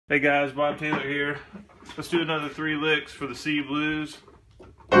Hey guys, Bob Taylor here. Let's do another 3 licks for the C blues.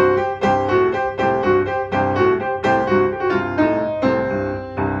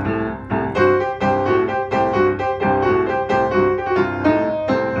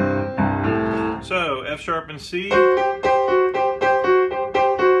 So, F sharp and C, a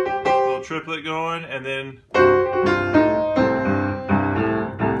little triplet going, and then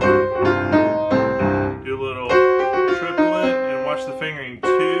do a little triplet and watch the fingering. 2,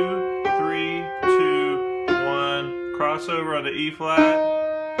 3, 2, 1, crossover on the E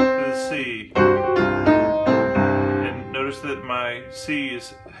flat to the C. And notice that my C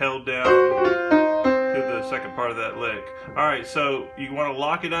is held down to the second part of that lick. Alright, so you want to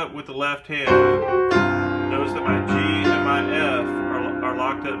lock it up with the left hand. Notice that my G and my F are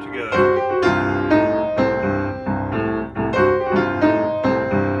locked up together.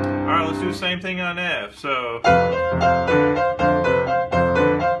 Alright, let's do the same thing on F. So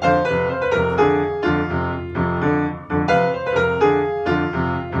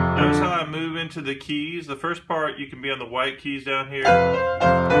notice how I move into the keys. The first part you can be on the white keys down here.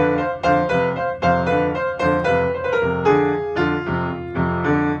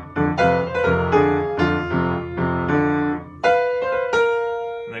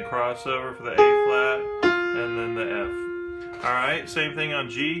 Crossover for the A flat and then the F. Alright, same thing on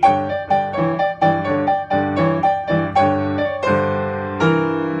G. So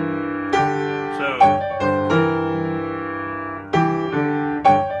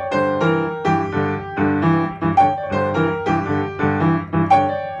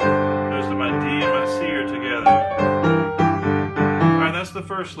notice that my D and my C are together. Alright, that's the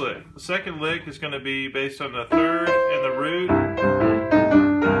first lick. The second lick is going to be based on the third and the root.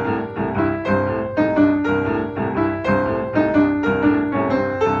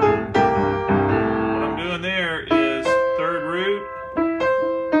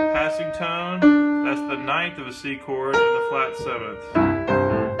 Tone, that's the 9th of a C chord and the flat 7th.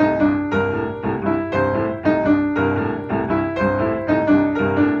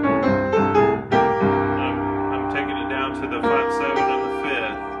 I'm taking it down to the flat 7 and the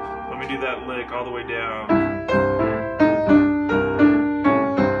 5th. Let me do that lick all the way down.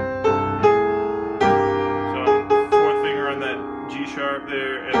 So 4th finger on that G sharp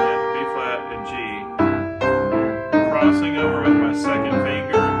there, and then B flat and G. Crossing over with my second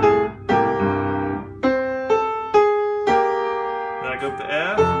finger. Go up to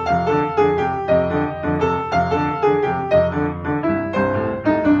F.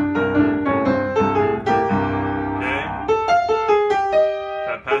 Okay.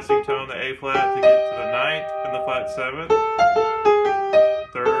 That passing tone, the A flat, to get to the 9th and the flat 7th.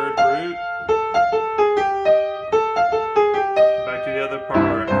 Third root. Back to the other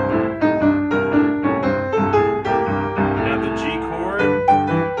part. Now the G chord.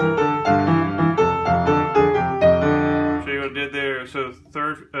 Show you what I did there. So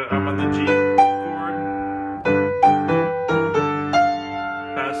third, I'm on the G chord,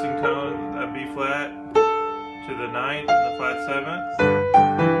 passing tone, a B flat to the 9th and the flat 7th.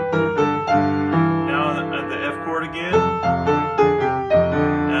 Now on the F chord again.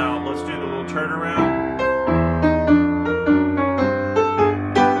 Now let's do the little turnaround.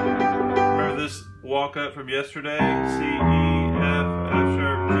 Remember this walk up from yesterday? C, E, F, F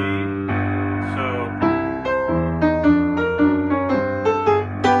sharp, G.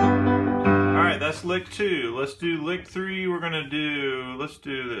 That's lick 2. Let's do lick 3. Let's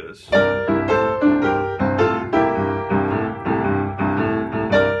do this. Alright,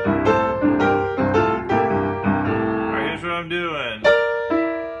 here's what I'm doing.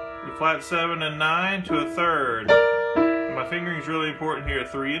 The flat 7 and 9 to a 3rd. My fingering is really important here.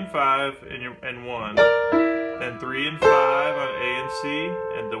 3 and 5 and 1. Then 3 and 5 on A and C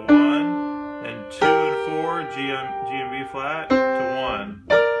and to 1. Then 2 and 4 G and B flat to 1.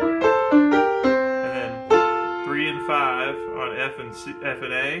 3 and 5 on F and C, F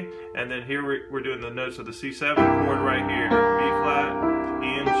and A, and then here we're doing the notes of the C7 chord right here. B flat,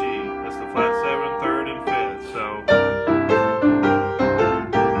 E and G. That's the flat 7, 3rd, and 5th. So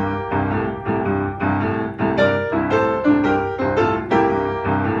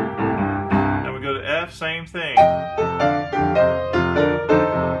now we go to F, same thing.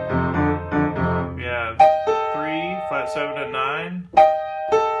 We have 3, flat 7 and 9.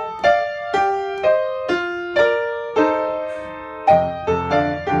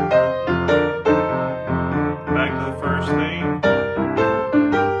 Back to the first thing.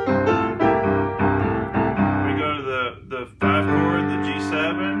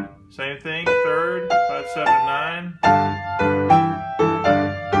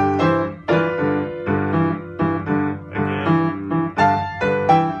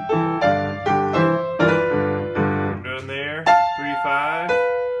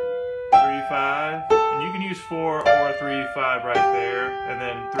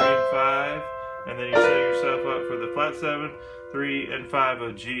 and 5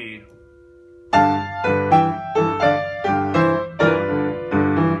 of G. And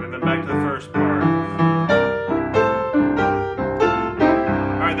then back to the first part.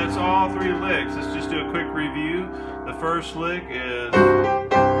 Alright, that's all 3 licks. Let's just do a quick review. The first lick is...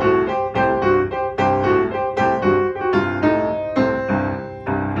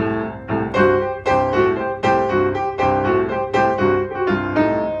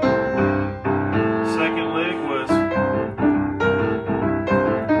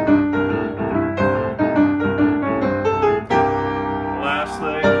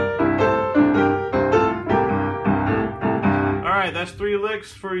 That's 3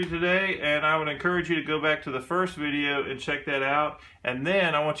 licks for you today, and I would encourage you to go back to the first video and check that out. And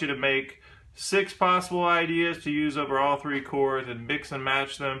then I want you to make 6 possible ideas to use over all 3 chords and mix and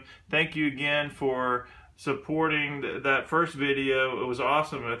match them. Thank you again for supporting that first video. It was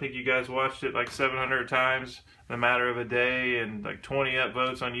awesome. I think you guys watched it like 700 times in a matter of a day, and like 20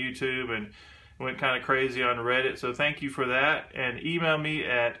 upvotes on YouTube, and went kind of crazy on Reddit. So thank you for that. And email me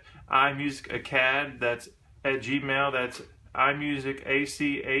at iMusicAcad, that's at Gmail, that's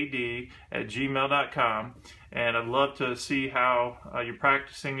iMusicAcad@gmail.com, and I'd love to see how your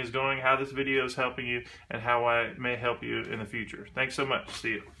practicing is going, how this video is helping you, and how I may help you in the future. Thanks so much. See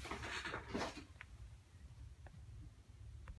you.